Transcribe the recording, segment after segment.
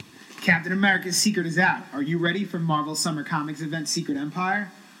Captain America's secret is out. Are you ready for Marvel Summer Comics event Secret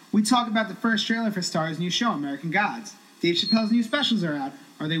Empire? We talk about the first trailer for Star's new show, American Gods. Dave Chappelle's new specials are out.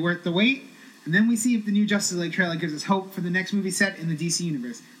 Are they worth the wait? And then we see if the new Justice League trailer gives us hope for the next movie set in the DC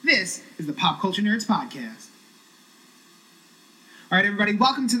Universe. This is the Pop Culture Nerds Podcast. All right, everybody,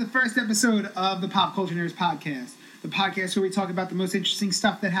 welcome to the first episode of the Pop Culture Nerds Podcast, the podcast where we talk about the most interesting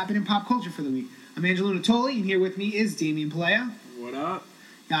stuff that happened in pop culture for the week. I'm Angelo Natoli, and here with me is Damian Palea. What up?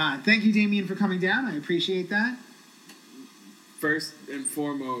 Thank you, Damian, for coming down. I appreciate that. First and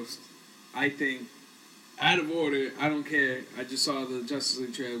foremost, I think, out of order, I don't care. I just saw the Justice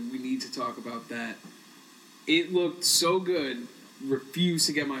League trailer. We need to talk about that. It looked so good. Refuse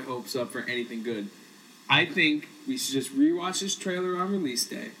to get my hopes up for anything good. I think we should just rewatch this trailer on release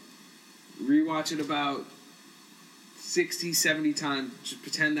day. Rewatch it about 60, 70 times. Just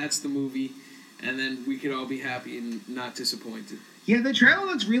pretend that's the movie. And then we could all be happy and not disappointed. Yeah, the trailer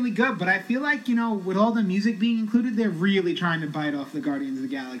looks really good, but I feel like, with all the music being included, they're really trying to bite off the Guardians of the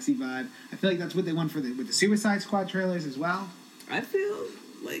Galaxy vibe. I feel like that's what they want with the Suicide Squad trailers as well. I feel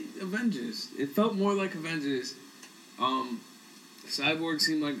like Avengers. It felt more like Avengers. Cyborg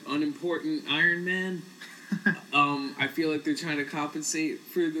seemed like unimportant Iron Man. I feel like they're trying to compensate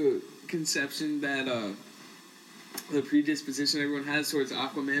for the conception that the predisposition everyone has towards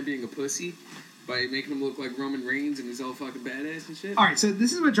Aquaman being a pussy by making him look like Roman Reigns and he's all fucking badass and shit. Alright, so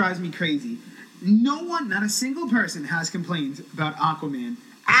this is what drives me crazy. No one, not a single person, has complained about Aquaman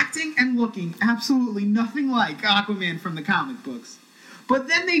acting and looking absolutely nothing like Aquaman from the comic books. But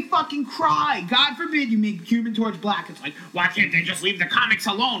then they fucking cry. God forbid you make Human Torch black. It's like, why can't they just leave the comics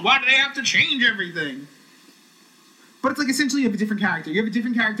alone? Why do they have to change everything? But it's like essentially you have a different character. You have a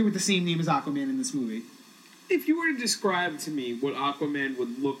different character with the same name as Aquaman in this movie. If you were to describe to me what Aquaman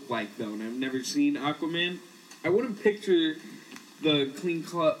would look like, though, and I've never seen Aquaman, I wouldn't picture the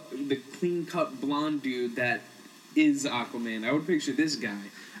clean-cut blonde dude that is Aquaman. I would picture this guy.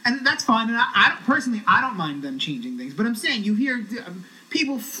 And that's fine. And I don't mind them changing things. But I'm saying you hear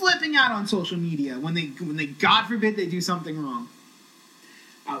people flipping out on social media when they God forbid they do something wrong.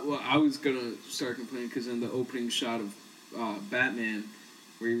 I was gonna start complaining because in the opening shot of Batman,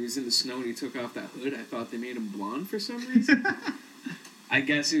 where he was in the snow and he took off that hood, I thought they made him blonde for some reason. I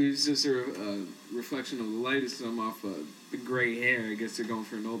guess it was just a reflection of the light of some off the gray hair. I guess they're going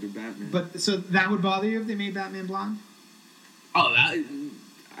for an older Batman. But so that would bother you if they made Batman blonde? Oh,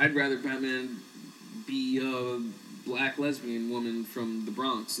 I'd rather Batman be a black lesbian woman from the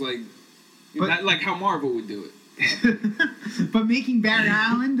Bronx, like how Marvel would do it. But making Barry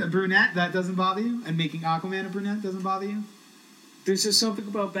Allen a brunette, that doesn't bother you? And making Aquaman a brunette doesn't bother you? There's just something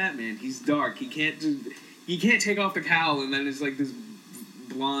about Batman. He's dark. He can't take off the cowl and then it's like this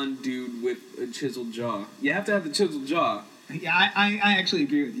blonde dude with a chiseled jaw. You have to have the chiseled jaw. Yeah, I actually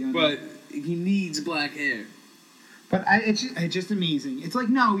agree with you on but that. He needs black hair. But it's just amazing. It's like,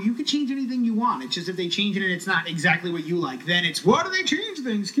 no, you can change anything you want. It's just if they change it and it's not exactly what you like, then it's, why do they change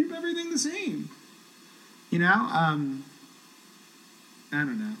things? Keep everything the same. I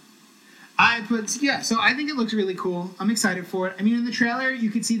don't know. So I think it looks really cool. I'm excited for it. I mean, in the trailer,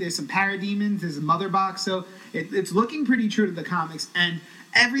 you can see there's some parademons, there's a mother box, so it's looking pretty true to the comics. And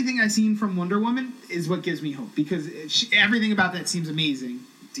everything I've seen from Wonder Woman is what gives me hope, because everything about that seems amazing.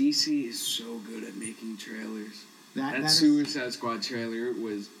 DC is so good at making trailers. That Suicide Squad trailer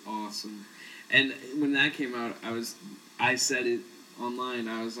was awesome. And when that came out, I said it online.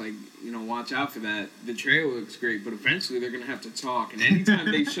 I was like, watch out for that. The trailer looks great, but eventually they're going to have to talk. And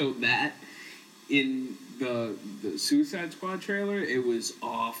anytime they showed that in the Suicide Squad trailer, it was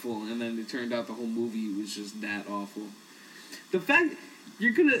awful. And then it turned out the whole movie was just that awful. The fact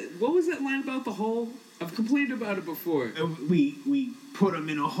what was that line about the hole? I've complained about it before. We put him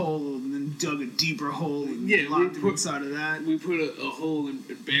in a hole and then dug a deeper hole and locked him inside of that. We put a hole and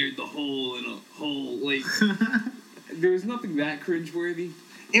buried the hole in a hole. Like, there was nothing that cringeworthy.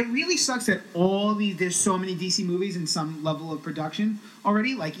 It really sucks that there's so many DC movies in some level of production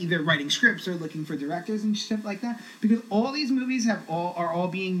already, like either writing scripts or looking for directors and shit like that, because all these movies are all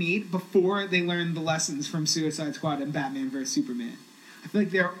being made before they learn the lessons from Suicide Squad and Batman vs. Superman. I feel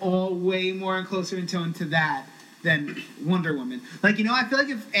like they're all way more closer in tone to that than Wonder Woman. Like, I feel like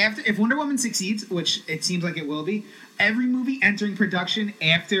if Wonder Woman succeeds, which it seems like it will be, every movie entering production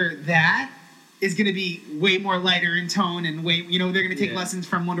after that is going to be way more lighter in tone and way, they're going to take lessons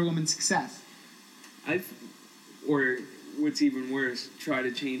from Wonder Woman's success. Or what's even worse, try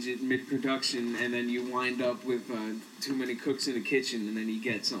to change it mid-production and then you wind up with too many cooks in the kitchen and then you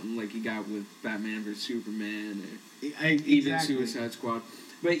get something like you got with Batman vs. Superman or even Suicide Squad.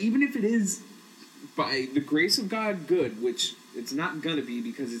 But even if it is by the grace of God, good, which it's not gonna be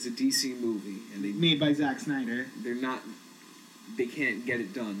because it's a DC movie and they made by Zack Snyder. They can't get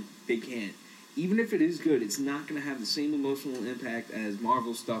it done. They can't. Even if it is good, it's not gonna have the same emotional impact as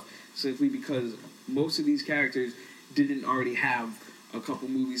Marvel stuff, simply because most of these characters didn't already have a couple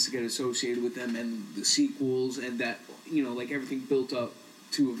movies to get associated with them and the sequels and that, like everything built up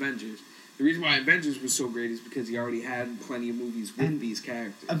to Avengers. The reason why Avengers was so great is because he already had plenty of movies with these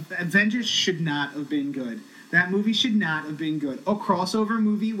characters. Avengers should not have been good. That movie should not have been good. A crossover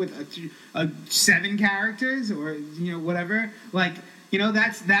movie with 7 characters or whatever,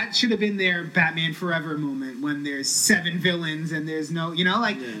 that should have been their Batman Forever moment when there's 7 villains and there's no,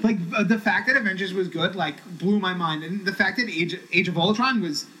 the fact that Avengers was good blew my mind, and the fact that Age of Ultron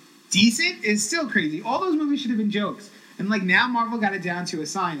was decent is still crazy. All those movies should have been jokes, and now Marvel got it down to a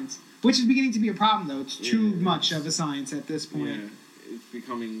science. Which is beginning to be a problem, though. It's too much of a science at this point. Yeah, it's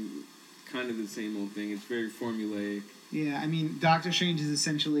becoming kind of the same old thing. It's very formulaic. Yeah, I mean, Doctor Strange is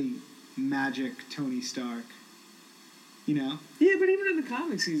essentially magic Tony Stark. Yeah, but even in the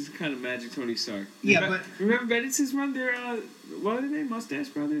comics, he's kind of magic Tony Stark. Remember Bendis's run? They're, what are they? Mustache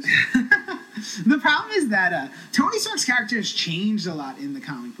Brothers? The problem is that Tony Stark's character has changed a lot in the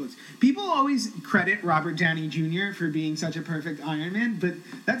comic books. People always credit Robert Downey Jr. for being such a perfect Iron Man, but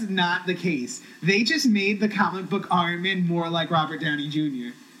that's not the case. They just made the comic book Iron Man more like Robert Downey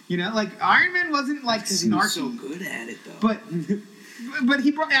Jr. Iron Man wasn't snarky. He was so good at it, though. But he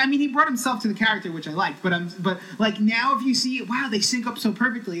brought himself to the character, which I liked. But now if you see, wow, they sync up so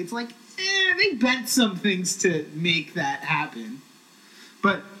perfectly. It's they bent some things to make that happen.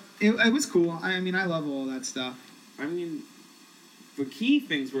 But it was cool. I mean, I love all that stuff. I mean, the key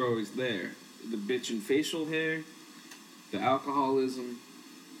things were always there: the bitchin' facial hair, the alcoholism.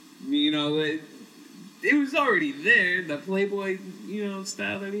 It was already there. The Playboy,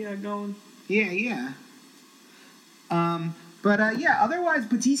 style that he had going. Yeah. Otherwise,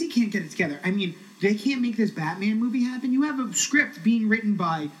 but DC can't get it together. I mean, they can't make this Batman movie happen. You have a script being written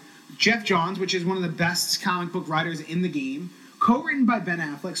by Jeff Johns, which is one of the best comic book writers in the game, co-written by Ben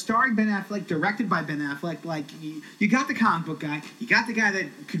Affleck, starring Ben Affleck, directed by Ben Affleck. You got the comic book guy, you got the guy that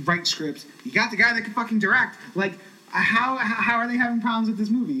could write scripts, you got the guy that could fucking direct. How are they having problems with this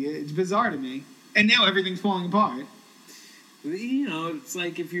movie? It's bizarre to me. And now everything's falling apart. It's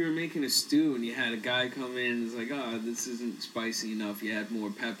like if you were making a stew and you had a guy come in and it's like, oh, this isn't spicy enough, you add more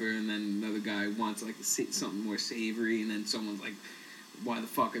pepper, and then another guy wants something more savory, and then someone's like, why the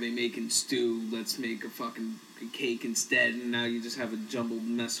fuck are they making stew? Let's make a fucking cake instead, and now you just have a jumbled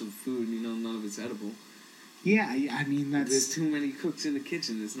mess of food, and none of it's edible. Yeah, I mean, there's too many cooks in the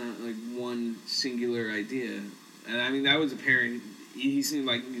kitchen. It's not one singular idea. And I mean, that was apparent. He seemed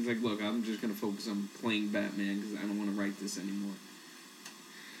like he's like, look, I'm just gonna focus on playing Batman because I don't want to write this anymore.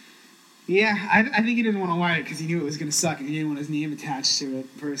 Yeah, I think he didn't want to write it because he knew it was gonna suck and he didn't want his name attached to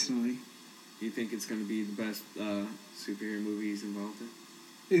it personally. You think it's gonna be the best superhero movie he's involved in?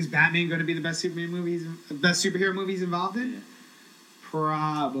 Is Batman going to be the best superhero movies involved in? Yeah.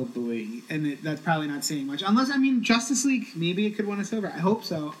 Probably, and that's probably not saying much. Unless, I mean, Justice League, maybe it could win us over. I hope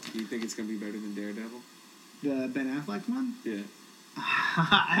so. Do you think it's gonna be better than Daredevil? The Ben Affleck one? Yeah.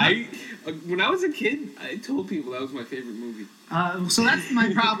 When I was a kid, I told people that was my favorite movie. So that's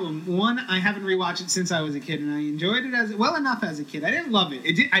my problem. One, I haven't rewatched it since I was a kid, and I enjoyed it well enough as a kid. I didn't love it.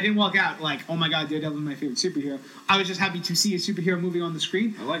 I didn't walk out like, oh my god, Daredevil is my favorite superhero. I was just happy to see a superhero movie on the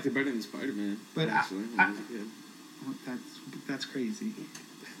screen. I liked it better than Spider-Man. But actually, when I was a kid. Well, that's crazy.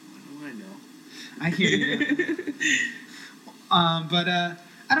 What do I know? I hear you.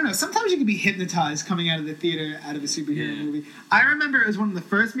 I don't know. Sometimes you can be hypnotized coming out of the theater, out of a superhero movie. I remember it was one of the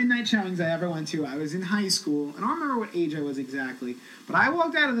first midnight showings I ever went to. I was in high school. I don't remember what age I was exactly. But I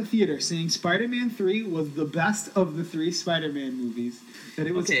walked out of the theater saying Spider-Man 3 was the best of the 3 Spider-Man movies. That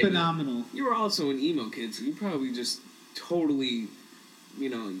it was phenomenal. You were also an emo kid, so you probably just totally,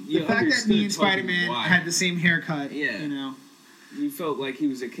 the fact that me and Spider-Man had the same haircut, You felt like he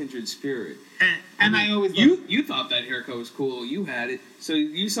was a kindred spirit. And I always... You thought that haircut was cool. You had it. So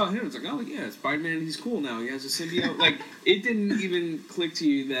you saw him. It's like, oh, yeah, Spider-Man, he's cool now. He has a symbiote. It didn't even click to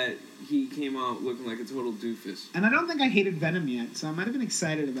you that he came out looking like a total doofus. And I don't think I hated Venom yet, so I might have been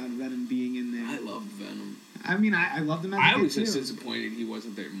excited about Venom being in there. I loved Venom. I mean, I loved him as a kid, I was just disappointed he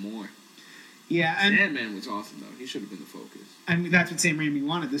wasn't there more. Yeah, and Sandman was awesome, though. He should have been the focus. I mean, that's what Sam Raimi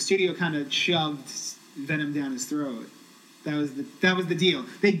wanted. The studio kind of shoved Venom down his throat. That was the deal.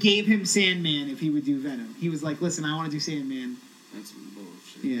 They gave him Sandman if he would do Venom. He was like, listen, I want to do Sandman. That's some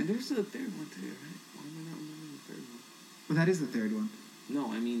bullshit. Yeah. And there's a third one, too, right? Why am I not remembering the third one? Well, that is the third one. No,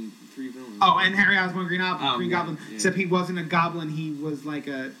 I mean 3 villains. Oh, and Harry Osborn, Green Goblin. Yeah. Except he wasn't a goblin. He was like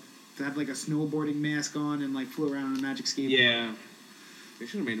had like a snowboarding mask on and like flew around on a magic skateboard. Yeah. They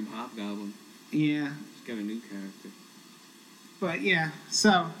should have made him Hobgoblin. Yeah. Just got a new character. But yeah,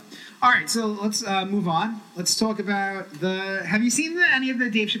 so all right, so let's move on. Let's talk about the. Have you seen any of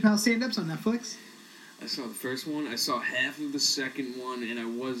the Dave Chappelle stand-ups on Netflix? I saw the first one. I saw half of the second one, and I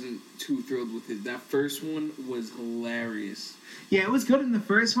wasn't too thrilled with it. That first one was hilarious. Yeah, it was good in the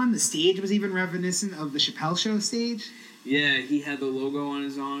first one. The stage was even reminiscent of the Chappelle Show stage. Yeah, he had the logo on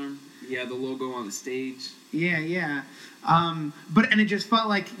his arm. He had the logo on the stage. Yeah. But it just felt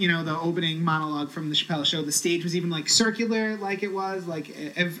like, you know, the opening monologue from the Chappelle Show. The stage was even like circular, like it was. Like,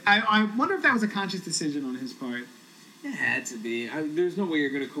 I wonder if that was a conscious decision on his part. It had to be. There's no way you're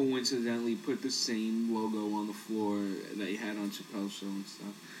going to coincidentally put the same logo on the floor that you had on Chappelle's Show and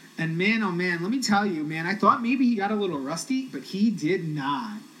stuff. And man, oh man, let me tell you, man, I thought maybe he got a little rusty, but he did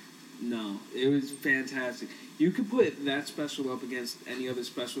not. No, it was fantastic. You could put that special up against any other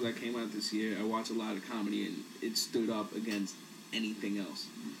special that came out this year. I watch a lot of comedy, and it stood up against anything else.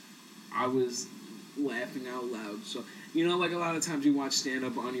 I was laughing out loud. So, you know, like a lot of times you watch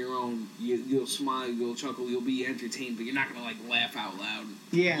stand-up on your own, you'll smile, you'll chuckle, you'll be entertained, but you're not going to, like, laugh out loud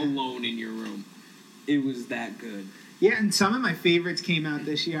alone in your room. It was that good. Yeah, and some of my favorites came out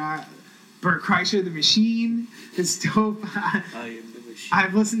this year. Bert Kreischer, The Machine, is dope. I am the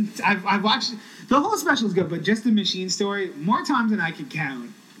Machine. I've watched, the whole special is good, but just The Machine story, more times than I could count.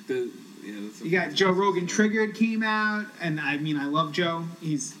 You got Joe Rogan Triggered came out, and I mean, I love Joe.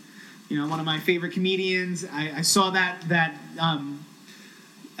 He's, you know, one of my favorite comedians. I saw that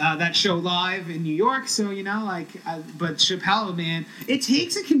show live in New York, so, you know, but Chappelle, man, it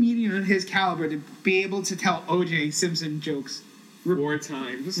takes a comedian of his caliber to be able to tell O.J. Simpson jokes 4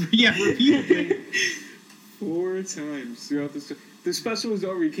 times. Yeah, repeatedly. 4 times throughout the story. The special was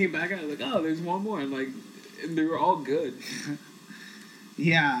over. He came back out like, oh, there's one more. I'm like, and they were all good.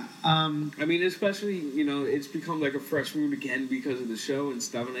 Yeah. I mean, especially, you know, it's become like a fresh mood again because of the show and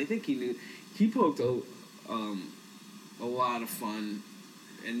stuff. And I think he poked a lot of fun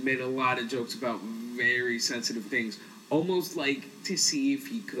and made a lot of jokes about very sensitive things. Almost like to see if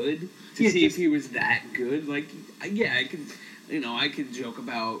he could, see if he was that good. Like, yeah, I could joke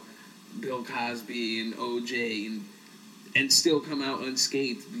about Bill Cosby and O.J. and still come out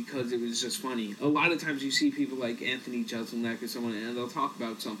unscathed because it was just funny. A lot of times you see people like Anthony Jeselnik or someone, and they'll talk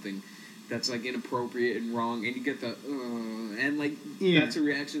about something that's like inappropriate and wrong, and you get the and like that's a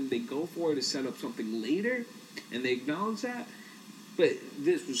reaction they go for to set up something later, and they acknowledge that. But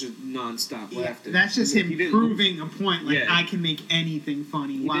this was just nonstop laughter. That's just him proving a point. Like, I can make anything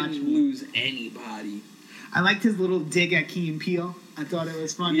funny. He didn't lose anybody. I liked his little dig at Key and Peele. I thought it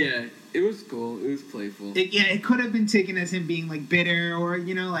was funny. Yeah, it was cool. It was playful. It could have been taken as him being like bitter or,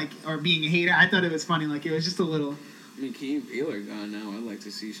 you know, like, or being a hater. I thought it was funny. Like, it was just a little. I mean, Key and Peele are gone now. I'd like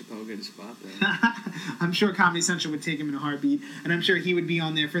to see Chappelle get a spot there. I'm sure Comedy Central would take him in a heartbeat, and I'm sure he would be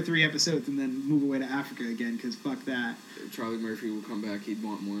on there for 3 episodes and then move away to Africa again, because fuck that. If Charlie Murphy will come back, he'd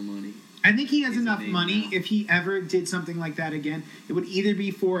want more money. I think he has enough money. Now. If he ever did something like that again, it would either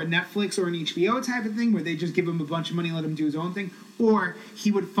be for a Netflix or an HBO type of thing, where they just give him a bunch of money and let him do his own thing, or he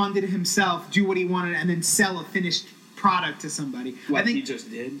would fund it himself, do what he wanted, and then sell a finished product to somebody. I think he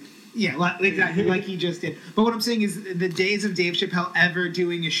just did. Yeah, exactly, like he just did. But what I'm saying is, the days of Dave Chappelle ever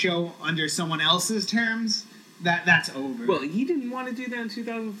doing a show under someone else's terms, that's over. Well, he didn't want to do that in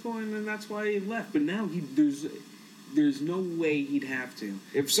 2004, and then that's why he left. But now there's no way he'd have to.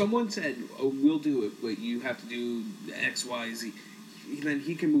 If someone said, "Oh, we'll do it, but you have to do X, Y, Z," then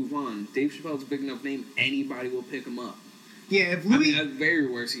he can move on. Dave Chappelle's a big enough name; anybody will pick him up. Yeah, if Louis... at the very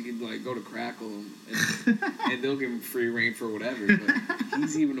worst, he could like go to Crackle and they'll give him free reign for whatever. But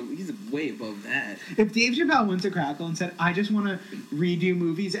he's way above that. If Dave Chappelle went to Crackle and said, "I just want to redo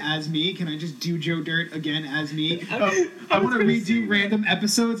movies as me. Can I just do Joe Dirt again as me? I want to redo random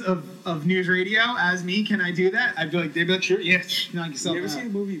episodes of News Radio as me. Can I do that?" They'd be like, "Sure, yeah." Knock yourself out. You ever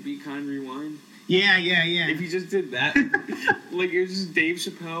seen the movie Be Kind, Rewind? Yeah. If you just did that, like, it was just Dave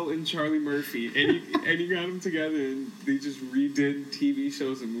Chappelle and Charlie Murphy, and you got them together, and they just redid TV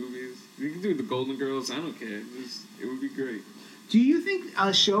shows and movies. You can do The Golden Girls. I don't care. It would be great. Do you think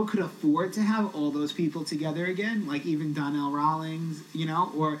a show could afford to have all those people together again, like even Donnell Rawlings, you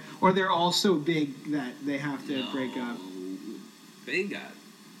know, or they're all so big that they have to break up? They got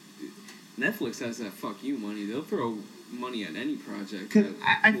Netflix has that fuck you money. They'll throw money at any project. Because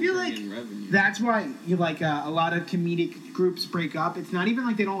I feel like that's why a lot of comedic groups break up. It's not even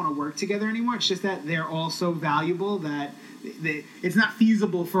like they don't want to work together anymore. It's just that they're all so valuable that it's not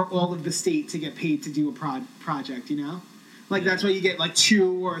feasible for all of the state to get paid to do a project, you know? Like, that's why you get, like,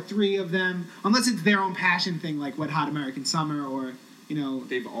 2 or 3 of them, unless it's their own passion thing, like what Hot American Summer or,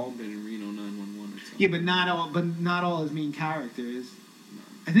 they've all been in Reno 911. Yeah, but not all as main characters. No.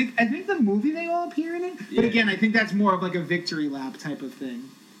 I think the movie they all appear in it. But again, I think that's more of like a victory lap type of thing.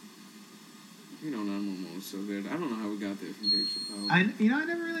 Reno 911 was so good. I don't know how we got there from Dave Chappelle. I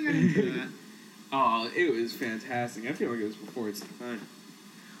never really got into that. Oh, it was fantastic. I feel like it was before its time.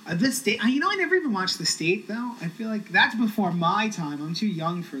 The State. I never even watched The State though. I feel like that's before my time. I'm too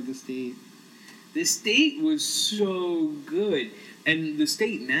young for The State. The State was so good, and The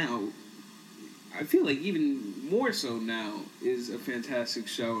State now, I feel like even more so now, is a fantastic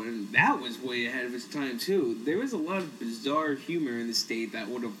show, and that was way ahead of its time too. There was a lot of bizarre humor in The State that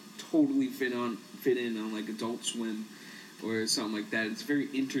would have totally fit in on like Adult Swim or something like that. It's very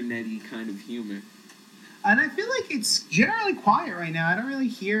internet-y kind of humor. And I feel like it's generally quiet right now. I don't really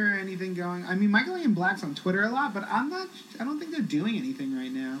hear anything going. I mean, Michael Ian Black's on Twitter a lot, but I don't think they're doing anything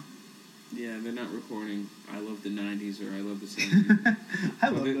right now. Yeah, they're not recording I Love the 90s or I Love the 70s. I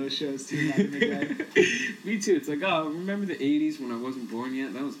love those shows too. Me too. It's like, oh, remember the 80s when I wasn't born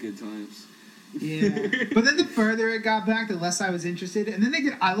yet? That was good times. Yeah. But then the further it got back, the less I was interested. And then they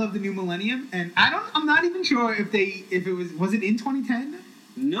did I Love the New Millennium, and I'm not even sure if it was it in 2010?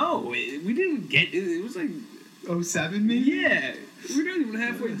 No, we didn't get it. It was like 07 maybe? Yeah. We're not even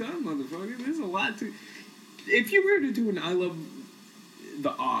halfway done, motherfucker. There's a lot to... If you were to do an I Love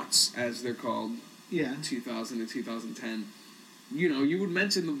the Aughts, as they're called, 2000 to 2010, you would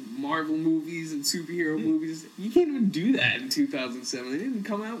mention the Marvel movies and superhero movies. You can't even do that in 2007. They didn't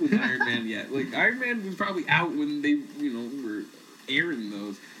come out with Iron Man yet. Like, Iron Man was probably out when they, were airing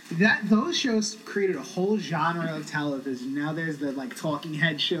those. Those shows created a whole genre of television. Now there's the talking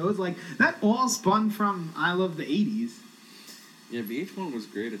head shows. Like that all spun from I Love the 80s. Yeah, VH1 was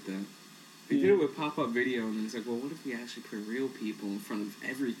great at that. They did it with pop-up video, and then it's like, well, what if we actually put real people in front of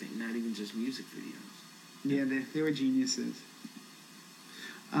everything, not even just music videos? Yeah, they were geniuses.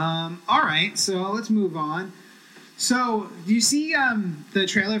 All right, so let's move on. So, do you see the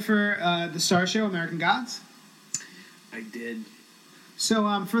trailer for the Star Show, American Gods? I did.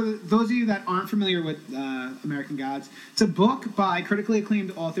 So, for those of you that aren't familiar with American Gods, it's a book by critically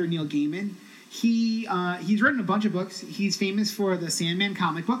acclaimed author Neil Gaiman. He's written a bunch of books. He's famous for the Sandman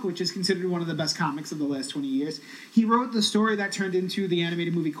comic book, which is considered one of the best comics of the last 20 years. He wrote the story that turned into the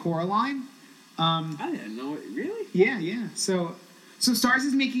animated movie Coraline. I didn't know it. Really? Yeah. So Starz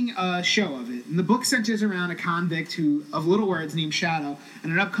is making a show of it, and the book centers around a convict of little words named Shadow,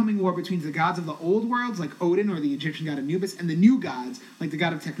 and an upcoming war between the gods of the old worlds, like Odin or the Egyptian god Anubis, and the new gods, like the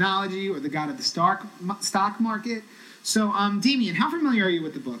god of technology or the god of the stock market. So, Damien, how familiar are you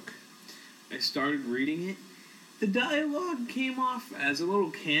with the book? I started reading it. The dialogue came off as a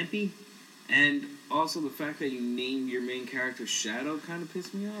little campy, and also the fact that you named your main character Shadow kind of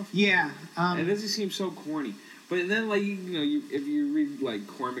pissed me off. Yeah. It doesn't seem so corny. But then, if you read,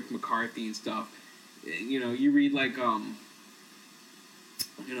 Cormac McCarthy and stuff, you read, one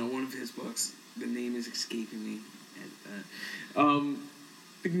of his books. The name is escaping me. The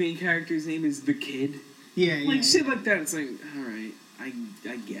main character's name is The Kid. Yeah. Shit like that. It's like, all right, I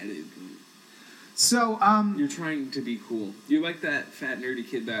get it. So, you're trying to be cool. You're like that fat, nerdy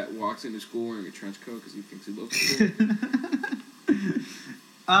kid that walks into school wearing a trench coat because he thinks he looks cool.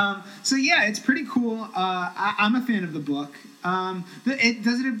 So yeah, it's pretty cool. I'm a fan of the book.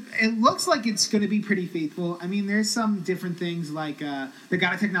 It looks like it's going to be pretty faithful. I mean, there's some different things like the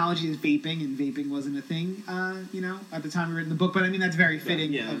god of technology is vaping, and vaping wasn't a thing, at the time we read in the book. But I mean, that's very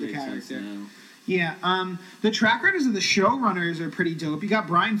fitting of the character. Yeah. The track records of the showrunners are pretty dope. You got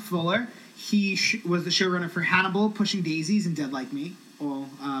Brian Fuller. He was the showrunner for Hannibal, Pushing Daisies, and Dead Like Me, all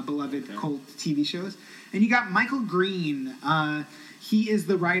beloved cult TV shows. And you got Michael Green. He is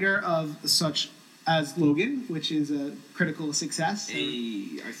the writer of such as Logan, which is a critical success.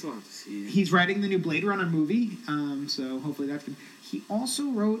 Hey, I still have to see it. He's writing the new Blade Runner movie, so hopefully that's good. He also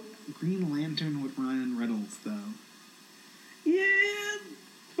wrote Green Lantern with Ryan Reynolds, though. Yeah,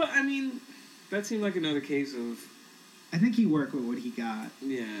 but I mean, that seemed like another case of... I think he worked with what he got.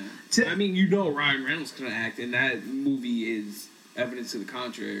 Yeah. Ryan Reynolds can act, and that movie is evidence to the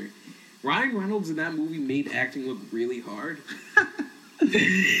contrary. Ryan Reynolds in that movie made acting look really hard.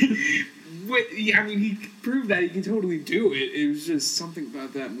 He proved that he can totally do it. It was just something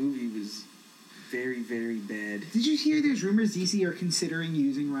about that movie was very, very bad. Did you hear there's rumors DC are considering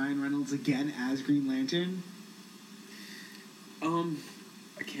using Ryan Reynolds again as Green Lantern?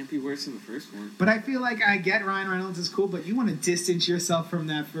 It can't be worse than the first one. But I feel like I get Ryan Reynolds is cool, but you want to distance yourself from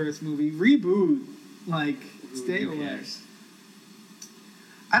that first movie. Reboot. Stay away.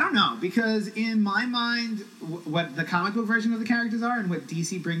 I don't know, because in my mind, what the comic book version of the characters are and what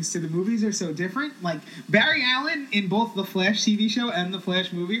DC brings to the movies are so different. Like, Barry Allen in both the Flash TV show and the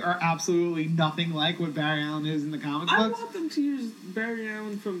Flash movie are absolutely nothing like what Barry Allen is in the comic books. I want them to use Barry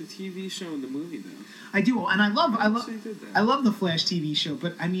Allen from the TV show and the movie, though. I do, and I love the Flash TV show,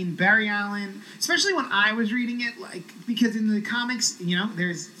 but I mean Barry Allen, especially when I was reading it, like, because in the comics, you know,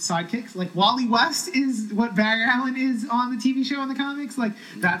 there's sidekicks. Like, Wally West is what Barry Allen is on the TV show in the comics. Like,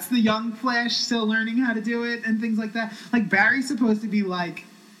 that's the young Flash still learning how to do it and things like that. Like, Barry's supposed to be like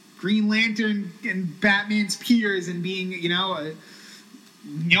Green Lantern and Batman's peers and being, you know,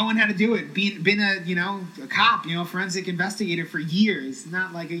 knowing how to do it, been a, you know, a cop, you know, forensic investigator for years,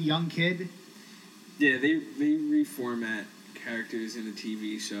 not like a young kid. Yeah, they reformat characters in a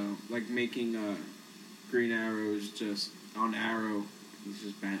TV show, like making Green Arrow's just on Arrow. He's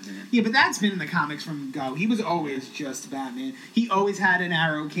just Batman. Yeah, but that's been in the comics from go. He was always just Batman. He always had an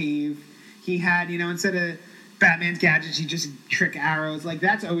arrow cave. He had, you know, instead of Batman's gadgets, he just trick arrows. Like,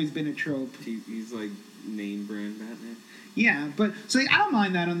 that's always been a trope. He's like name brand Batman. Yeah, but so I don't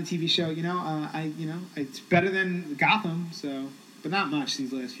mind that on the TV show. You know, it's better than Gotham. So, but not much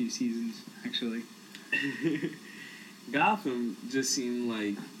these last few seasons, actually. Gotham just seemed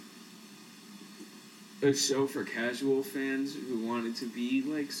like a show for casual fans who wanted to be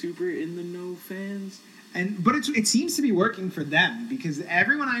like super in the know fans. But it seems to be working for them, because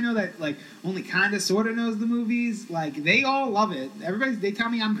everyone I know that like only kind of sort of knows the movies, like they all love it. They tell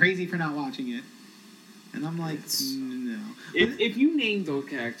me I'm crazy for not watching it, and I'm like, no. If you named those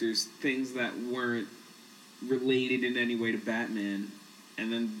characters things that weren't related in any way to Batman,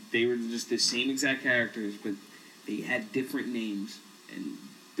 and then they were just the same exact characters, but they had different names, and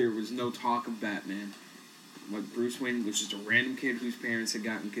there was no talk of Batman. Like, Bruce Wayne was just a random kid whose parents had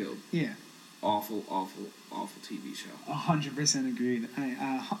gotten killed. Yeah. Awful, awful, awful TV show. 100% agreed.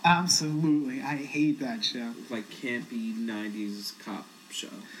 Absolutely. I hate that show. It's like campy 90s cop show.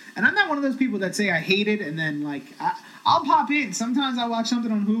 And I'm not one of those people that say I hate it and then, like, I'll pop in. Sometimes I'll watch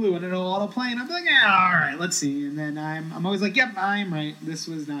something on Hulu and it'll autoplay and I'll be like, yeah, all right, let's see. And then I'm always like, yep, I'm right. This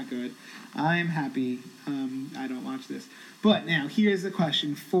was not good. I'm happy I don't watch this. But now, here's the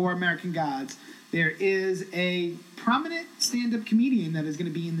question for American Gods. There is a prominent stand-up comedian that is going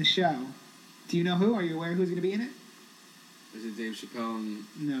to be in the show. Do you know who? Are you aware who's going to be in it? Is it Dave Chappelle?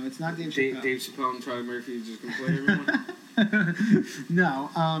 No, it's not Dave Chappelle. Dave Chappelle and Charlie Murphy just going to play everyone? No.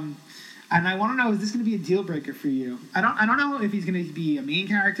 And I want to know, is this going to be a deal breaker for you? I don't know if he's going to be a main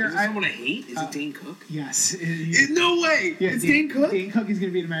character. Is this someone I hate? Is it Dane Cook? Yes. No way! Yeah, it's Dane Cook? Dane Cook is going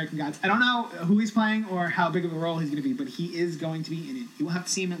to be in American Gods. I don't know who he's playing or how big of a role he's going to be, but he is going to be in it. You will have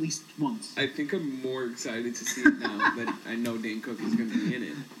to see him at least once. I think I'm more excited to see it now that I know Dane Cook is going to be in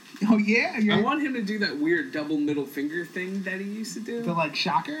it. Oh, yeah? I want him to do that weird double middle finger thing that he used to do. The, like,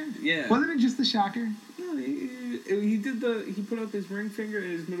 shocker? Yeah. Wasn't it just the shocker? No, he put up his ring finger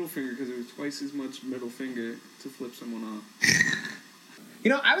and his middle finger because it was twice as much middle finger to flip someone off. You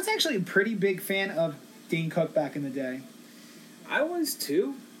know, I was actually a pretty big fan of Dane Cook back in the day. I was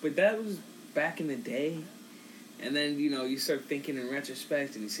too, but that was back in the day. And then, you know, you start thinking in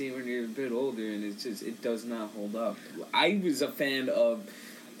retrospect and you see when you're a bit older and it does not hold up. I was a fan of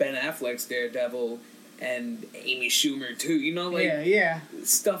Ben Affleck's Daredevil and Amy Schumer too, you know, like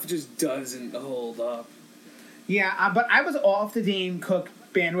stuff just doesn't hold up. Yeah, but I was off the Dane Cook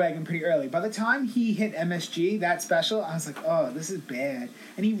bandwagon pretty early. By the time he hit MSG, that special, I was like, oh, this is bad.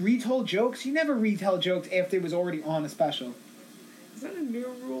 And he retold jokes. He never retell jokes after it was already on a special. Is that a new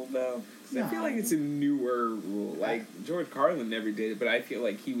rule though? No. I feel like it's a newer rule. Like, George Carlin never did it, but I feel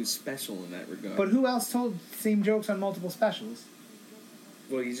like he was special in that regard. But who else told same jokes on multiple specials?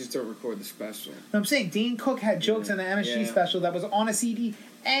 Well, you just don't record the special. No, I'm saying Dane Cook had jokes on the MSG special that was on a CD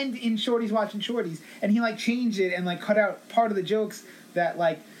and in Shorties Watching Shorties, and he like changed it and like cut out part of the jokes that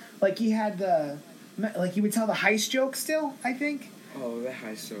like he had he would tell the heist joke still, I think. Oh, the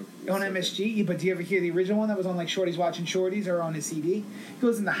heist joke on MSG. But do you ever hear the original one that was on like Shorties Watching Shorties or on his CD? He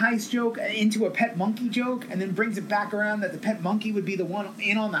goes in the heist joke into a pet monkey joke and then brings it back around that the pet monkey would be the one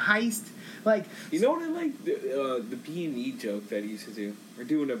in on the heist. Like, you know what I like? The B&E joke that he used to do. We're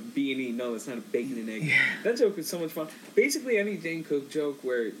doing a B&E. No, that's not a bacon and egg. Yeah. That joke is so much fun. Basically, any Dane Cook joke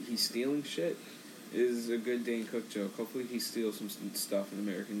where he's stealing shit is a good Dane Cook joke. Hopefully he steals some stuff in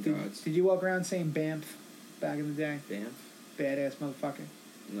American Gods. Did you walk around saying BAMF back in the day? BAMF? Badass motherfucker.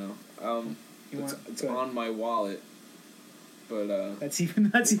 No. It's on my wallet. But, That's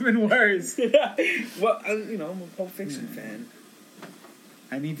even worse. Well, I'm a Pulp Fiction fan.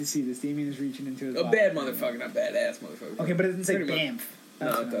 I need to see this. Damien is reaching into his wallet. Bad motherfucker, not badass motherfucker. Okay, but it doesn't say BAMF.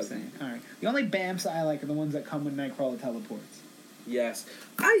 No, it doesn't. All right. The only BAMFs I like are the ones that come when Nightcrawler teleports. Yes.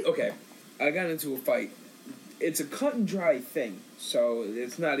 I got into a fight. It's a cut and dry thing, so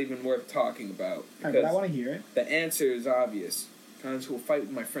it's not even worth talking about. Right, but I want to hear it. The answer is obvious. Got into a fight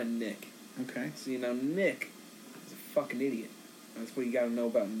with my friend Nick. Okay. So, Nick is a fucking idiot. That's what you gotta know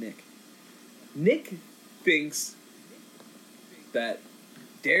about Nick. Nick thinks that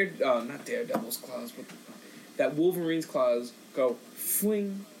not Daredevil's claws, but that Wolverine's claws go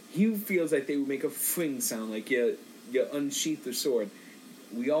fling. He feels like they would make a fling sound, like you unsheath the sword.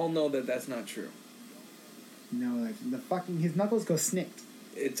 We all know that that's not true. No, his knuckles go snicked.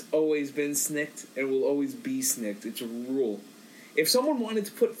 It's always been snicked, and will always be snicked. It's a rule. If someone wanted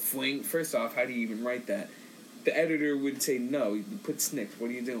to put fling, first off, how do you even write that? The editor would say, no, you put snicked. What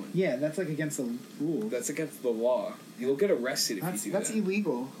are you doing? Yeah, that's against the rules. That's against the law. You'll get arrested if you do that. That's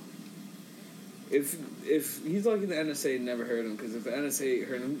illegal. If he's lucky the NSA never heard him, because if the NSA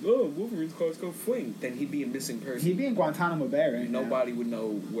heard him, Wolverine's claws go fling, then he'd be a missing person. He'd be in Guantanamo Bay right now. Nobody would know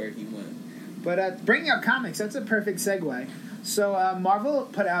where he went. But bringing up comics, that's a perfect segue. So Marvel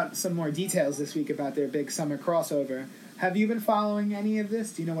put out some more details this week about their big summer crossover. Have you been following any of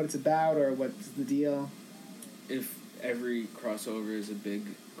this? Do you know what it's about or what's the deal? If every crossover is a big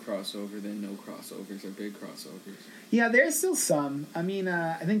crossover, then no crossovers are big crossovers. Yeah, there's still some. I mean,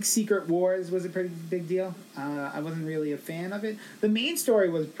 I think Secret Wars was a pretty big deal. I wasn't really a fan of it. The main story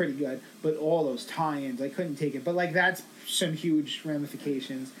was pretty good, but all those tie-ins, I couldn't take it. But, that's some huge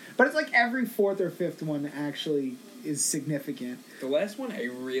ramifications. But it's every fourth or fifth one actually is significant. The last one I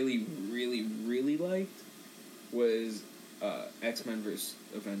really, really, really liked was X-Men vs.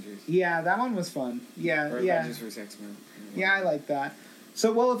 Avengers. Yeah, that one was fun. Yeah, or Avengers vs. X-Men. Yeah, I like that.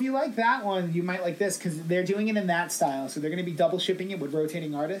 So, well, if you like that one, you might like this, because they're doing it in that style. So they're going to be double shipping it with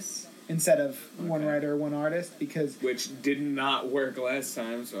rotating artists instead of one writer, one artist, because... Which did not work last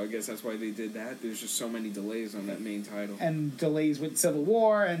time, so I guess that's why they did that. There's just so many delays on that main title. And delays with Civil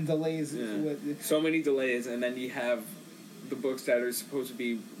War, and delays with... So many delays, and then you have the books that are supposed to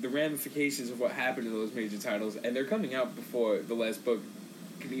be the ramifications of what happened to those major titles, and they're coming out before the last book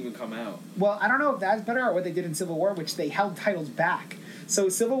can even come out. Well, I don't know if that's better or what they did in Civil War, which they held titles back. So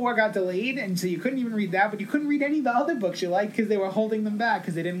Civil War got delayed, and so you couldn't even read that, but you couldn't read any of the other books you liked because they were holding them back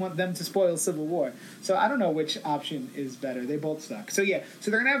because they didn't want them to spoil Civil War. So I don't know which option is better. They both suck. So yeah, so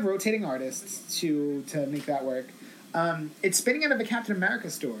they're going to have rotating artists to make that work. It's spinning out of a Captain America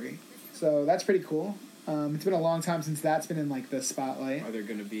story, so that's pretty cool. It's been a long time since that's been in the spotlight. Are there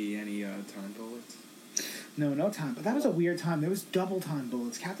going to be any time bullets? No time. But that was a weird time. There was double time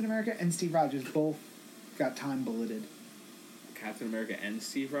bullets. Captain America and Steve Rogers both got time bulleted. Captain America and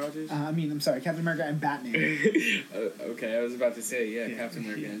Steve Rogers? I'm sorry, Captain America and Batman. Okay, I was about to say, Captain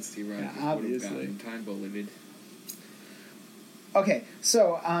America and Steve Rogers obviously would have gotten time bulleted. Okay,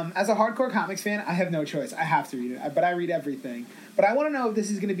 so as a hardcore comics fan, I have no choice. I have to read it, but I read everything. But I want to know if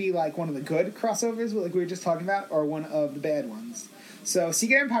this is going to be one of the good crossovers, like we were just talking about, or one of the bad ones. So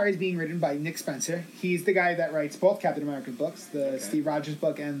Secret Empire is being written by Nick Spencer. He's the guy that writes both Captain America books, the Steve Rogers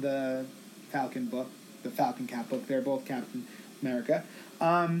book and the Falcon book, the Falcon Cap book. They're both Captain America.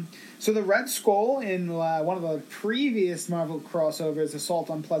 So the Red Skull in one of the previous Marvel crossovers,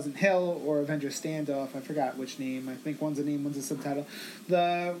 Assault on Pleasant Hill or Avengers Standoff, I forgot which name. I think one's a name, one's a subtitle.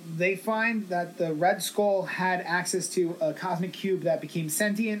 They find that the Red Skull had access to a cosmic cube that became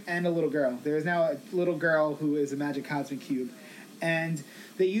sentient and a little girl. There is now a little girl who is a magic cosmic cube. And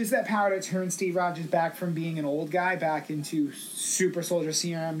they use that power to turn Steve Rogers back from being an old guy back into super soldier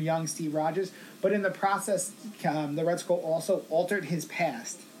serum, young Steve Rogers. But in the process, the Red Skull also altered his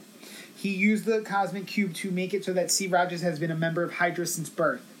past. He used the cosmic cube to make it so that Steve Rogers has been a member of Hydra since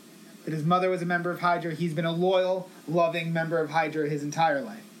birth. That his mother was a member of Hydra. He's been a loyal, loving member of Hydra his entire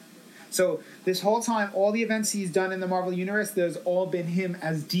life. So this whole time, all the events he's done in the Marvel Universe, there's all been him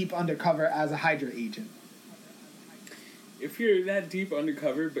as deep undercover as a Hydra agent. If you're that deep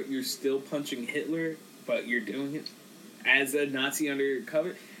undercover, but you're still punching Hitler, but you're doing it as a Nazi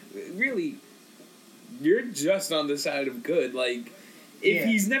undercover, really, you're just on the side of good. If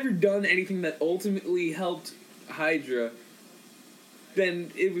he's never done anything that ultimately helped Hydra,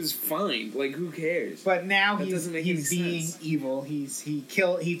 then it was fine. Who cares? But now he's being evil. He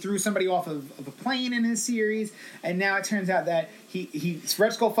threw somebody off of a plane in his series, and now it turns out that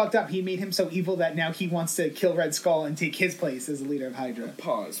Red Skull fucked up. He made him so evil that now he wants to kill Red Skull and take his place as the leader of Hydra.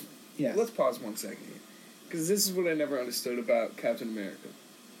 Pause. Yeah. Let's pause 1 second here. Because this is what I never understood about Captain America.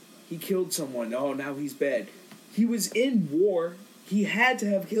 He killed someone. Oh, now he's bad. He was in war. He had to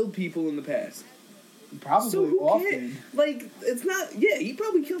have killed people in the past. Probably so who often. Like, it's not... Yeah, he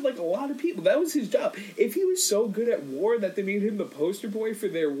probably killed, like, a lot of people. That was his job. If he was so good at war that they made him the poster boy for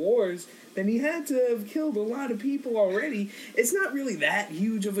their wars, then he had to have killed a lot of people already. It's not really that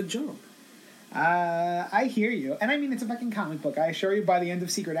huge of a jump. I hear you. And I mean, it's a fucking comic book. I assure you, by the end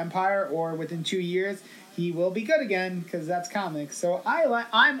of Secret Empire, or within 2 years, he will be good again, because that's comics. So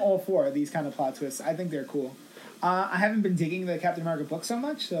I'm all for these kind of plot twists. I think they're cool. I haven't been digging the Captain America book so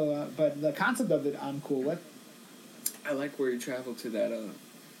much, so but the concept of it I'm cool with. I like where he traveled to that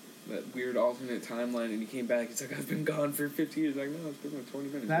weird alternate timeline, and he came back. He's like, I've been gone for 50 years. Like, no, it's been like 20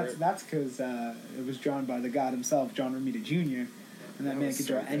 minutes. That's because it was drawn by the god himself, John Romita Jr., and that man could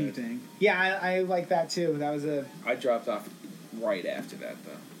draw anything. Yeah, I like that too. That was I dropped off right after that,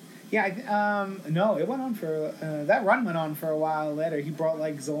 though. Yeah, no, it went on for... that run went on for a while later. He brought,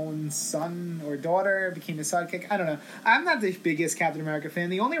 like, Zolan's son or daughter, became his sidekick. I don't know. I'm not the biggest Captain America fan.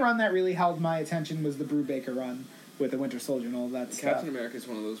 The only run that really held my attention was the Brubaker run with the Winter Soldier and all that stuff. Captain America is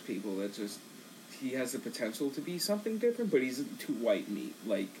one of those people that just... He has the potential to be something different, but he's too white meat.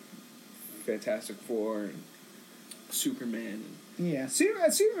 Like, Fantastic Four and Superman. Yeah,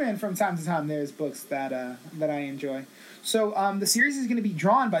 Superman from time to time, there's books that I enjoy. So the series is going to be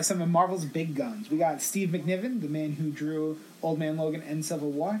drawn by some of Marvel's big guns. We got Steve McNiven, the man who drew Old Man Logan and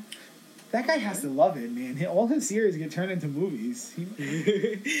Civil War. That guy has to love it, man. All his series get turned into movies. Does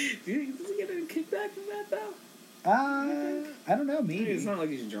he get a kickback from that, though? I don't know, maybe. It's not like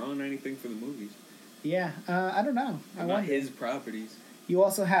he's drawing anything for the movies. Yeah, I don't know. Not his properties. You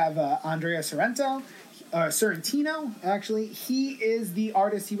also have Andrea Sorrentino, actually. He is the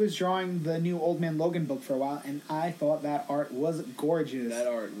artist. He was drawing the new Old Man Logan book for a while, and I thought that art was gorgeous. That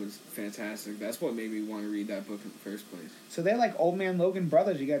art was fantastic. That's what made me want to read that book in the first place. So they're like Old Man Logan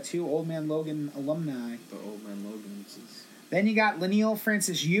brothers. You got 2 Old Man Logan alumni. The Old Man Logans. Then you got Leinil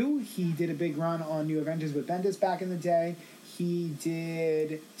Francis Yu. He did a big run on New Avengers with Bendis back in the day. He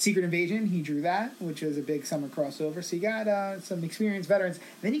did Secret Invasion. He drew that, which was a big summer crossover. So you got some experienced veterans.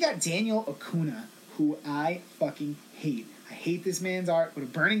 Then you got Daniel Acuna, who I fucking hate. I hate this man's art with a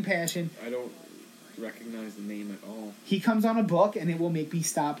burning passion. I don't recognize the name at all. He comes on a book, and it will make me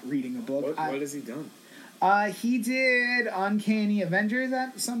stop reading a book. What has he done? He did Uncanny Avengers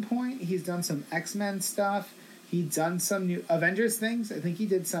at some point. He's done some X-Men stuff. He's done some new Avengers things. I think he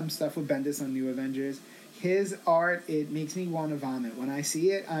did some stuff with Bendis on New Avengers. His art, it makes me want to vomit. When I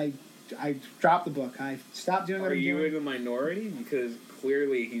see it, I drop the book. I stop doing what I'm doing. Are you in the minority? Because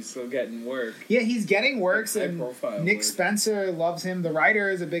clearly he's still getting work. Yeah, he's getting works, and Nick Spencer loves him. The writer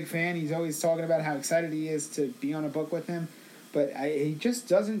is a big fan. He's always talking about how excited he is to be on a book with him. But he just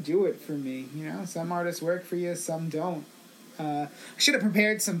doesn't do it for me. You know, some artists work for you, some don't. I should have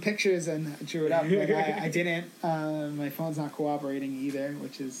prepared some pictures and drew it up, but I didn't. My phone's not cooperating either,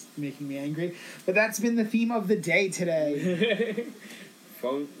 which is making me angry. But that's been the theme of the day today.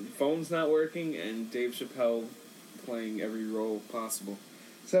 Phone's not working, and Dave Chappelle playing every role possible.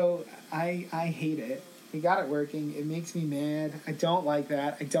 So I hate it. He got it working. It makes me mad. I don't like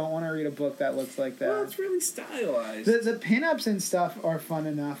that. I don't want to read a book that looks like that. Well, it's really stylized. The pinups and stuff are fun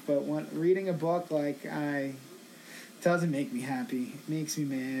enough, but reading a book doesn't make me happy. It makes me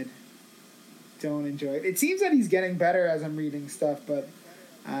mad. Don't enjoy it. It seems that he's getting better as I'm reading stuff, but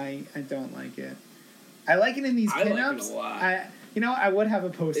I don't like it. I like it in these pinups. I like it a lot. I would have a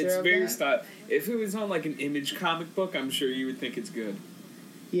poster. It's very style. If it was on like an Image comic book, I'm sure you would think it's good.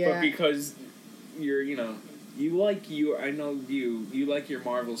 Yeah. But because you like your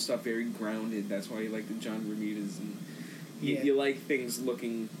Marvel stuff very grounded. That's why you like the John Romitas, and you like things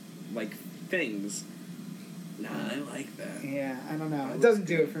looking like things. Nah, I like that. Yeah, I don't know. It doesn't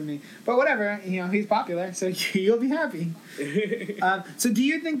do it for me. But whatever, he's popular, so you'll be happy. So do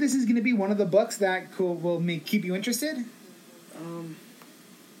you think this is going to be one of the books that will keep you interested?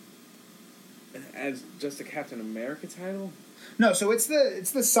 As just a Captain America title? No, so it's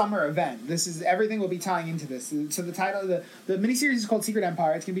the summer event. Everything will be tying into this. So the title, the miniseries is called Secret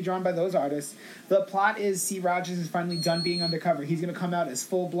Empire. It's going to be drawn by those artists. The plot is Steve Rogers is finally done being undercover. He's going to come out as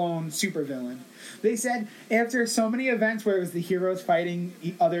full-blown supervillain. They said after so many events where it was the heroes fighting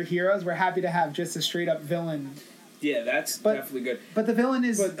other heroes, we're happy to have just a straight-up villain. Yeah, that's definitely good. But the villain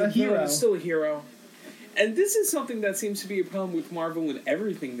is a hero. Villain is still a hero. And this is something that seems to be a problem with Marvel and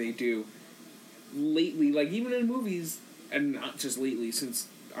everything they do lately. Like, even in movies... And not just lately, since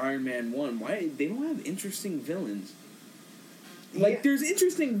Iron Man 1, why they don't have interesting villains? Like, there's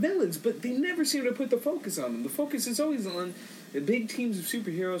interesting villains, but they never seem to put the focus on them. The focus is always on the big teams of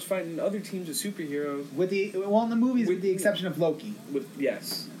superheroes fighting other teams of superheroes. In the movies, with the exception of Loki.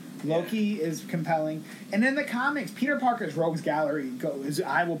 Yes. Loki is compelling. And in the comics, Peter Parker's Rogues Gallery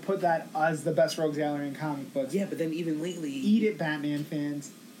I will put that as the best Rogues Gallery in comic books. Yeah, but then even lately... Eat it, Batman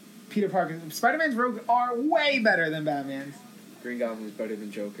fans. Peter Parker... Spider-Man's Rogues are way better than Batman's. Green Goblin is better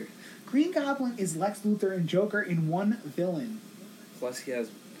than Joker. Green Goblin is Lex Luthor and Joker in one villain. Plus he has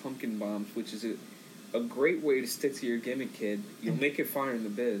pumpkin bombs, which is a great way to stick to your gimmick, kid. You'll make it fire in the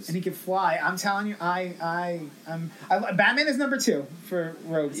biz. And he can fly. I'm telling you, Batman is number 2 for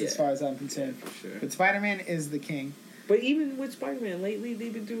rogues as far as I'm concerned. Yeah, for sure. But Spider-Man is the king. But even with Spider-Man, lately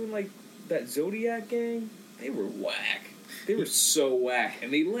they've been doing like that Zodiac gang. They were whack. They were so whack,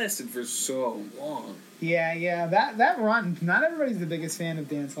 and they lasted for so long. Yeah, that run. Not everybody's the biggest fan of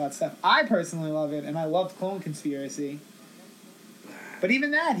Dan Slott stuff. I personally love it, and I loved Clone Conspiracy. But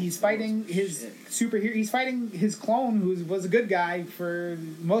even that, he's fighting his superhero. He's fighting his clone, who was a good guy for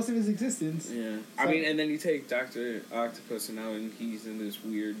most of his existence. Yeah, so, I mean, and then you take Dr. Octopus, and now he's in this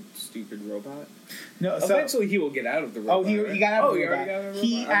weird, stupid robot. No, so eventually he will get out of the robot. Oh, he got out of the robot. Got out of the robot?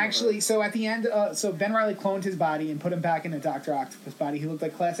 He actually, so at the end, so Ben Reilly cloned his body and put him back in a Dr. Octopus body. He looked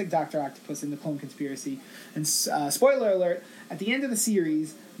like classic Dr. Octopus in the Clone Conspiracy. And spoiler alert: at the end of the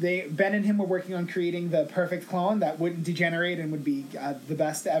series, Ben and him were working on creating the perfect clone that wouldn't degenerate and would be the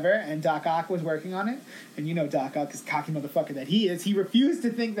best ever, and Doc Ock was working on it. And you know Doc Ock is cocky motherfucker that he is. He refused to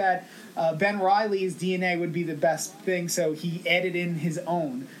think that Ben Reilly's DNA would be the best thing, so he added in his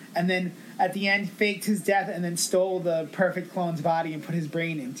own. And then at the end, faked his death and then stole the perfect clone's body and put his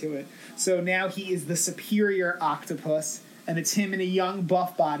brain into it. So now he is the superior octopus, and it's him in a young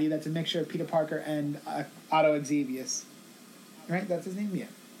buff body that's a mixture of Peter Parker and Otto Octavius. Right? That's his name? Yeah.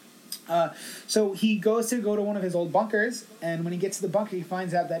 So he goes to one of his old bunkers, and when he gets to the bunker, he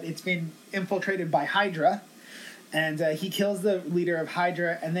finds out that it's been infiltrated by Hydra, and he kills the leader of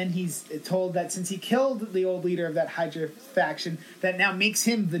Hydra, and then he's told that since he killed the old leader of that Hydra faction, that now makes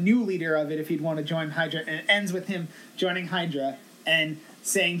him the new leader of it if he'd want to join Hydra, and it ends with him joining Hydra and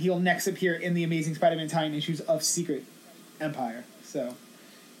saying he'll next appear in the Amazing Spider-Man tie-in issues of Secret Empire. So,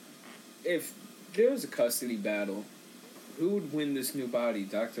 if there was a custody battle, who would win this new body,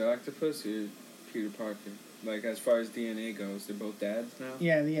 Dr. Octopus or Peter Parker? Like, as far as DNA goes, they're both dads now?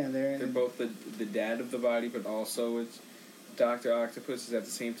 Yeah, they're both the dad of the body, but also it's Dr. Octopus is at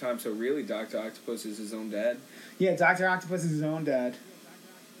the same time, so really Dr. Octopus is his own dad? Yeah, Dr. Octopus is his own dad.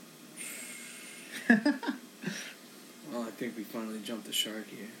 Well, I think we finally jumped the shark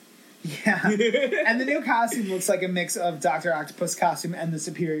here. Yeah, and the new costume looks like a mix of Dr. Octopus costume and the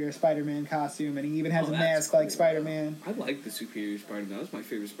Superior Spider-Man costume, and he even has a mask like Spider-Man. I like the Superior Spider-Man. That was my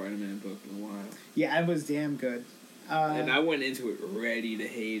favorite Spider-Man book in a while. Yeah, it was damn good. And I went into it ready to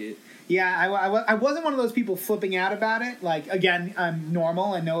hate it. Yeah, I wasn't one of those people flipping out about it. Like, again, I'm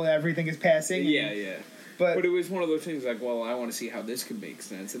normal. I know everything is passing. Yeah. But it was one of those things like, well, I want to see how this could make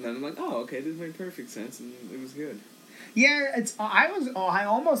sense. And then I'm like, oh, okay, this made perfect sense, and it was good. Yeah, I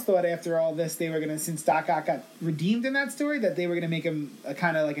almost thought after all this they were gonna, since Doc Ock got redeemed in that story, that they were gonna make him a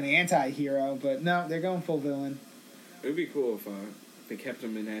kind of like an anti-hero, but no, they're going full villain. It would be cool if they kept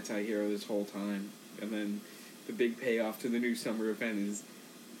him an anti-hero this whole time, and then the big payoff to the new summer event is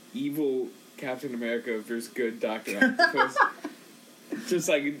evil Captain America versus good Dr. Octopus. Just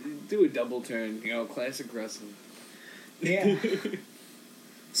like do a double turn, classic wrestling. Yeah.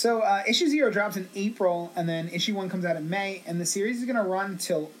 So, issue 0 drops in April, and then issue 1 comes out in May, and the series is going to run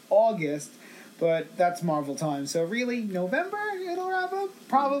till August, but that's Marvel time. So, really, November, it'll wrap up?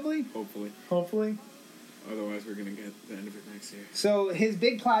 Probably. Hopefully. Otherwise, we're going to get the end of it next year. So, his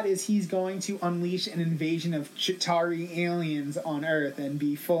big plot is he's going to unleash an invasion of Chitauri aliens on Earth and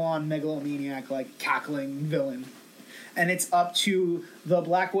be full-on megalomaniac, like, cackling villain. And it's up to the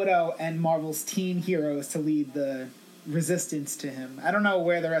Black Widow and Marvel's teen heroes to lead the resistance to him. I don't know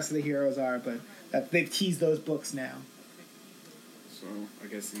where the rest of the heroes are, but they've teased those books now. So I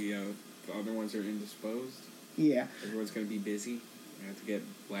guess the other ones are indisposed. Yeah, everyone's gonna be busy. We have to get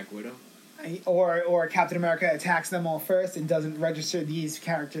Black Widow. Or Captain America attacks them all first and doesn't register these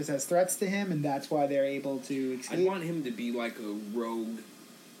characters as threats to him, and that's why they're able to escape. I want him to be like a rogue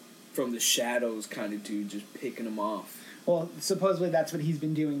from the shadows kind of dude, just picking them off. Well, supposedly that's what he's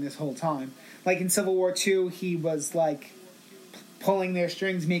been doing this whole time. Like in Civil War II, he was like pulling their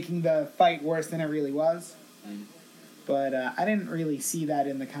strings, making the fight worse than it really was. Mm. But I didn't really see that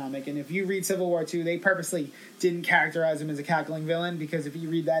in the comic. And if you read Civil War II, they purposely didn't characterize him as a cackling villain, because if you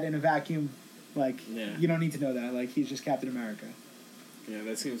read that in a vacuum, you don't need to know that. Like, he's just Captain America. Yeah,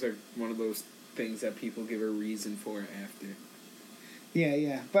 that seems like one of those things that people give a reason for after.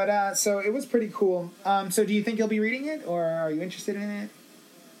 Yeah. But, so it was pretty cool. So do you think you'll be reading it, or are you interested in it?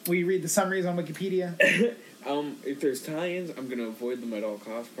 Will you read the summaries on Wikipedia? If there's tie-ins, I'm gonna avoid them at all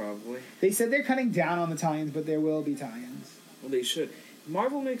costs, probably. They said they're cutting down on the tie-ins, but there will be tie-ins. Well, they should.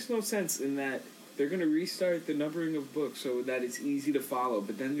 Marvel makes no sense in that they're gonna restart the numbering of books so that it's easy to follow,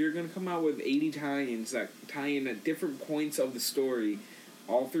 but then you're gonna come out with 80 tie-ins that tie in at different points of the story,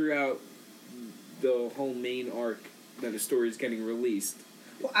 all throughout the whole main arc that a story is getting released.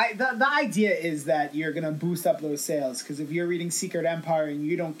 Well, the idea is that you're going to boost up those sales, because if you're reading Secret Empire and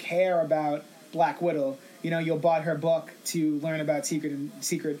you don't care about Black Widow, you'll buy her book to learn about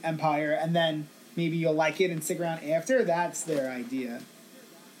Secret Empire, and then maybe you'll like it and stick around after. That's their idea.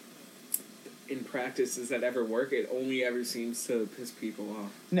 In practice, does that ever work? It only ever seems to piss people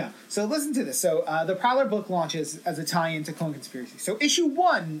off. No. So listen to this. So the Prowler book launches as a tie-in to Clone Conspiracy. So issue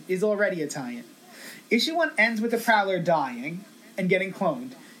 1 is already a tie-in. Issue 1 ends with the Prowler dying and getting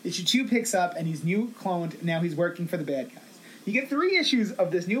cloned. Issue 2 picks up, and he's new cloned. Now he's working for the bad guys. You get 3 issues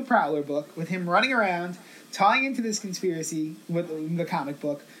of this new Prowler book with him running around, tying into this conspiracy with the comic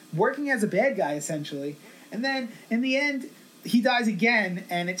book, working as a bad guy, essentially. And then, in the end, he dies again,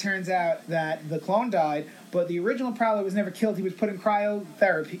 and it turns out that the clone died, but the original Prowler was never killed. He was put in frozen,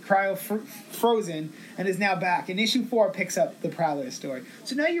 and is now back. And issue 4 picks up the Prowler story.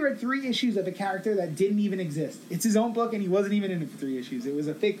 So now you're at 3 issues of a character that didn't even exist. It's his own book, and he wasn't even in it for 3 issues. It was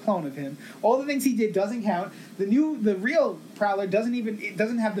a fake clone of him. All the things he did doesn't count. The real Prowler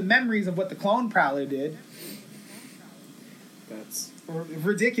doesn't have the memories of what the clone Prowler did. That's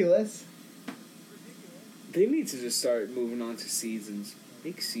ridiculous. They need to just start moving on to seasons.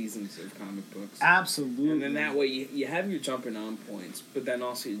 Make seasons of comic books. Absolutely. And then that way you have your jumping on points, but then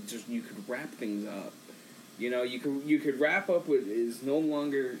also you could wrap things up. You could wrap up what is no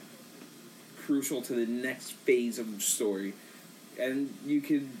longer crucial to the next phase of the story. And you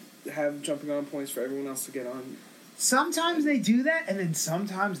could have jumping on points for everyone else to get on. Sometimes they do that, and then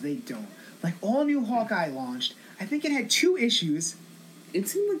sometimes they don't. Like, All New Hawkeye launched. I think it had 2 issues. It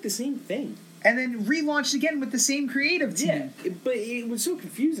seemed like the same thing. And then relaunched again with the same creative team. Yeah, but it was so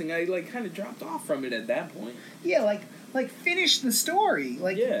confusing. I kind of dropped off from it at that point. Yeah, like finish the story.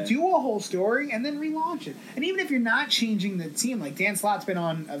 Do a whole story and then relaunch it. And even if you're not changing the team, like Dan Slott's been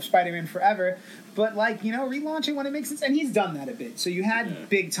on Spider-Man forever, but relaunch it when it makes sense. And he's done that a bit. So you had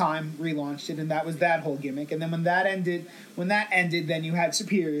Big Time relaunched it, and that was that whole gimmick. And then when that ended, then you had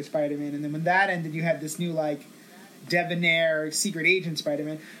Superior Spider-Man. And then when that ended, you had this new debonair secret agent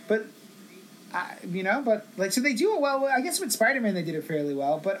Spider-Man. But so they do it well. I guess with Spider-Man they did it fairly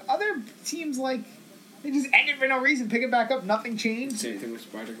well, but other teams, they just ended for no reason, pick it back up, nothing changed. Same thing with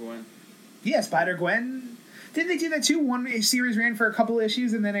Spider-Gwen. Yeah, Spider-Gwen. Didn't they do that too? One series ran for a couple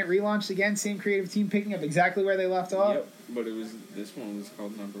issues, and then it relaunched again, same creative team picking up exactly where they left off? Yep, but this one was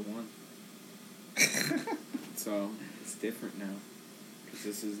called Number 1. So, it's different now, because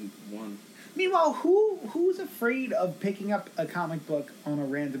this isn't 1. Meanwhile, who's afraid of picking up a comic book on a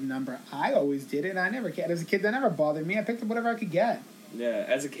random number? I always did it. I never cared. As a kid, that never bothered me. I picked up whatever I could get. Yeah,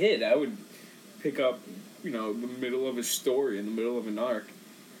 as a kid, I would pick up, the middle of a story, in the middle of an arc.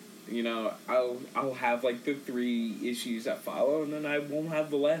 I'll have the 3 issues that follow, and then I won't have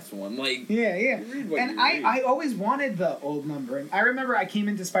the last one. Yeah. And I always wanted the old numbering. I remember I came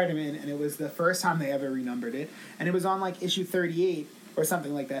into Spider-Man, and it was the first time they ever renumbered it, and it was on issue 38. Or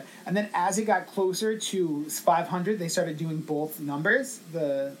something like that. And then as it got closer to 500, they started doing both numbers,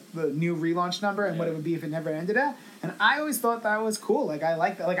 the new relaunch number and what it would be if it never ended at. And I always thought that was cool. I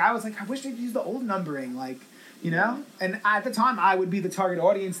liked that. I was I wish they'd use the old numbering, And at the time, I would be the target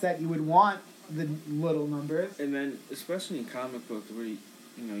audience that you would want the little numbers. And then, especially in comic books, where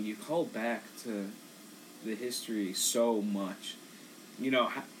you call back to the history so much.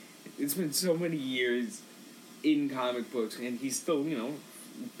 It's been so many years in comic books, and he's still,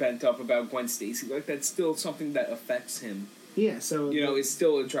 bent up about Gwen Stacy. That's still something that affects him. Yeah, so... it's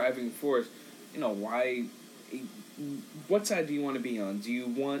still a driving force. Why... What side do you want to be on? Do you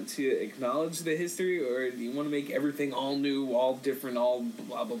want to acknowledge the history, or do you want to make everything all new, all different, all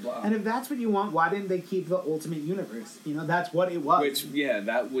blah, blah, blah? And if that's what you want, why didn't they keep the Ultimate Universe? That's what it was.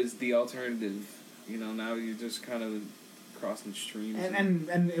 That was the alternative. Now you're just kind of... crossing streams.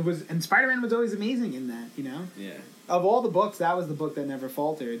 And Spider-Man was always amazing in that, Yeah. Of all the books, that was the book that never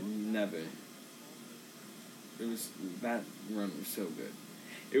faltered. Never. That run was so good.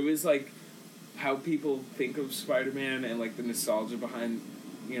 It was how people think of Spider-Man and the nostalgia behind,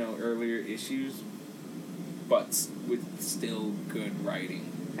 earlier issues, but with still good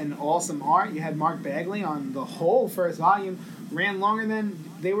writing. And awesome art. You had Mark Bagley on the whole first volume. Ran longer than...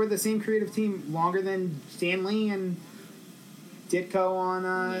 They were the same creative team, longer than Stan Lee and Ditko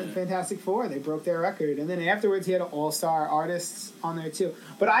on Fantastic Four. They broke their record. And then afterwards, he had all-star artists on there, too.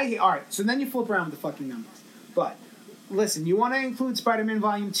 But all right, so then you flip around with the fucking numbers. But listen, you want to include Spider-Man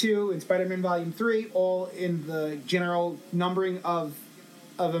Volume 2 and Spider-Man Volume 3 all in the general numbering of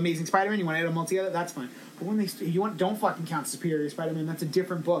Amazing Spider-Man. You want to add them all together, that's fine. But when don't fucking count Superior Spider-Man. That's a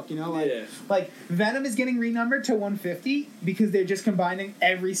different book, you know. Like Venom is getting renumbered to 150 because they're just combining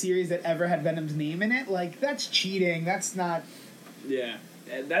every series that ever had Venom's name in it. Like, that's cheating. That's not. Yeah,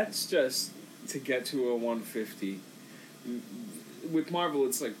 and that's just to get to a 150. With Marvel,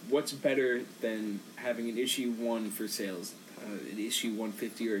 it's like, what's better than having an issue 1 for sales, an issue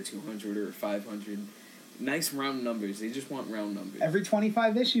 150 or 200 or 500. Nice round numbers. They just want round numbers. Every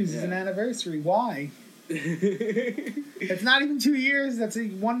 25 issues is an anniversary. Why? It's not even 2 years. That's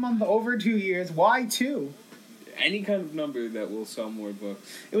 1 month over 2 years. Why 2? Any kind of number that will sell more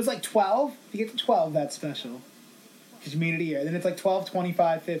books. It was like 12. If you get to 12, that's special. Because you made it a year. Then it's like 12,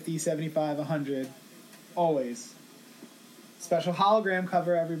 25, 50, 75, 100. Always. Special hologram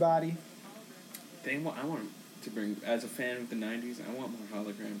cover, everybody. I want to bring, as a fan of the 90s, I want more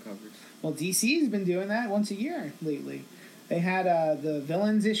hologram covers. Well, DC's been doing that once a year lately. They had the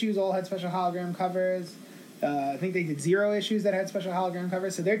villains issues all had special hologram covers. I think they did 0 issues that had special hologram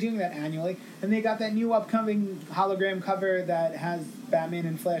covers, so they're doing that annually. And they got that new upcoming hologram cover that has Batman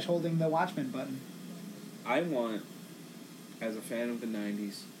and Flash holding the Watchmen button. I want, as a fan of the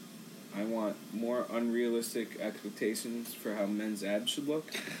 90s, I want more unrealistic expectations for how men's abs should look.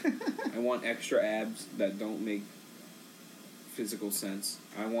 I want extra abs that don't make physical sense.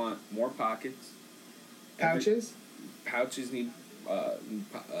 I want more pockets. Pouches? Pouches need...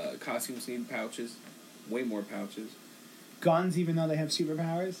 costumes need pouches. Way more pouches. Guns, even though they have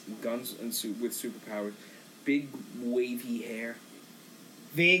superpowers? Guns and with superpowers. Big, wavy hair.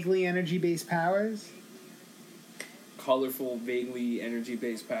 Vaguely energy-based powers? Colorful, vaguely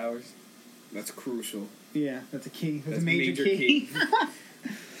energy-based powers. That's crucial. Yeah, that's a key. That's a major key.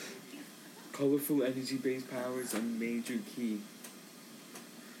 Colorful, energy-based powers, a major key.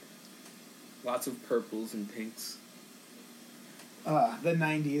 Lots of purples and pinks. The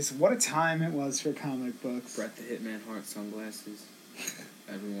 90s. What a time it was for comic books. Bret the Hitman Hart sunglasses.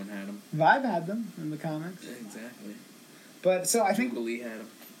 Everyone had them. Vibe had them in the comics. Yeah, exactly. But, so I think... Jubilee had them.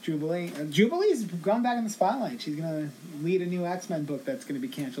 Jubilee's gone back in the spotlight. She's going to lead a new X-Men book that's going to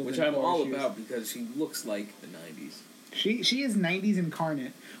be canceled. Which I'm all about because she looks like the 90s. She is 90s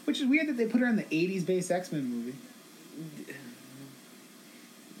incarnate. Which is weird that they put her in the 80s-based X-Men movie.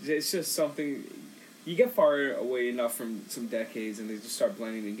 It's just something... You get far away enough from some decades and they just start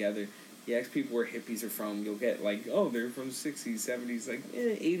blending together. You ask people where hippies are from, you'll get like, oh, they're from the 60s, 70s, like,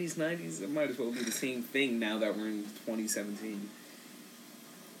 80s, 90s. It might as well be the same thing now that we're in 2017.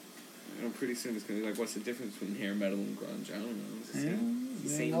 And pretty soon it's going to be like, what's the difference between hair metal and grunge? I don't know. It's the same,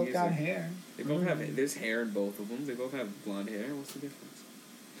 they both got hair. They both have, there's hair in both of them. They both have blonde hair. What's the difference?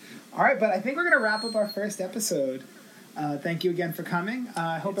 All right, but I think we're going to wrap up our first episode. Thank you again for coming.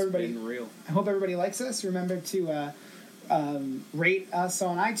 I hope everybody likes us. Remember to rate us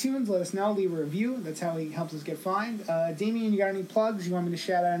on iTunes. Let us know. Leave a review. That's how he helps us get found. Damien, you got any plugs? You want me to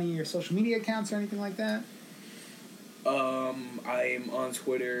shout out any of your social media accounts or anything like that? I'm on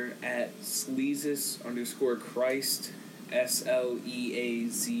Twitter at Sleazus_Christ,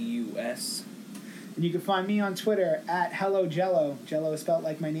 SLEAZUS. And you can find me on Twitter at Hello Jello. Jello is spelled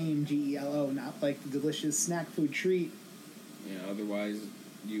like my name, G-E-L-O, not like the delicious snack food treat. Yeah, otherwise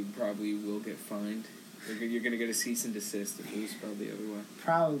you probably will get fined. You're going to get a cease and desist if you spell the other way.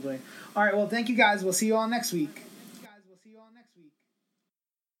 Probably. All right, well, thank you guys. We'll see you all next week.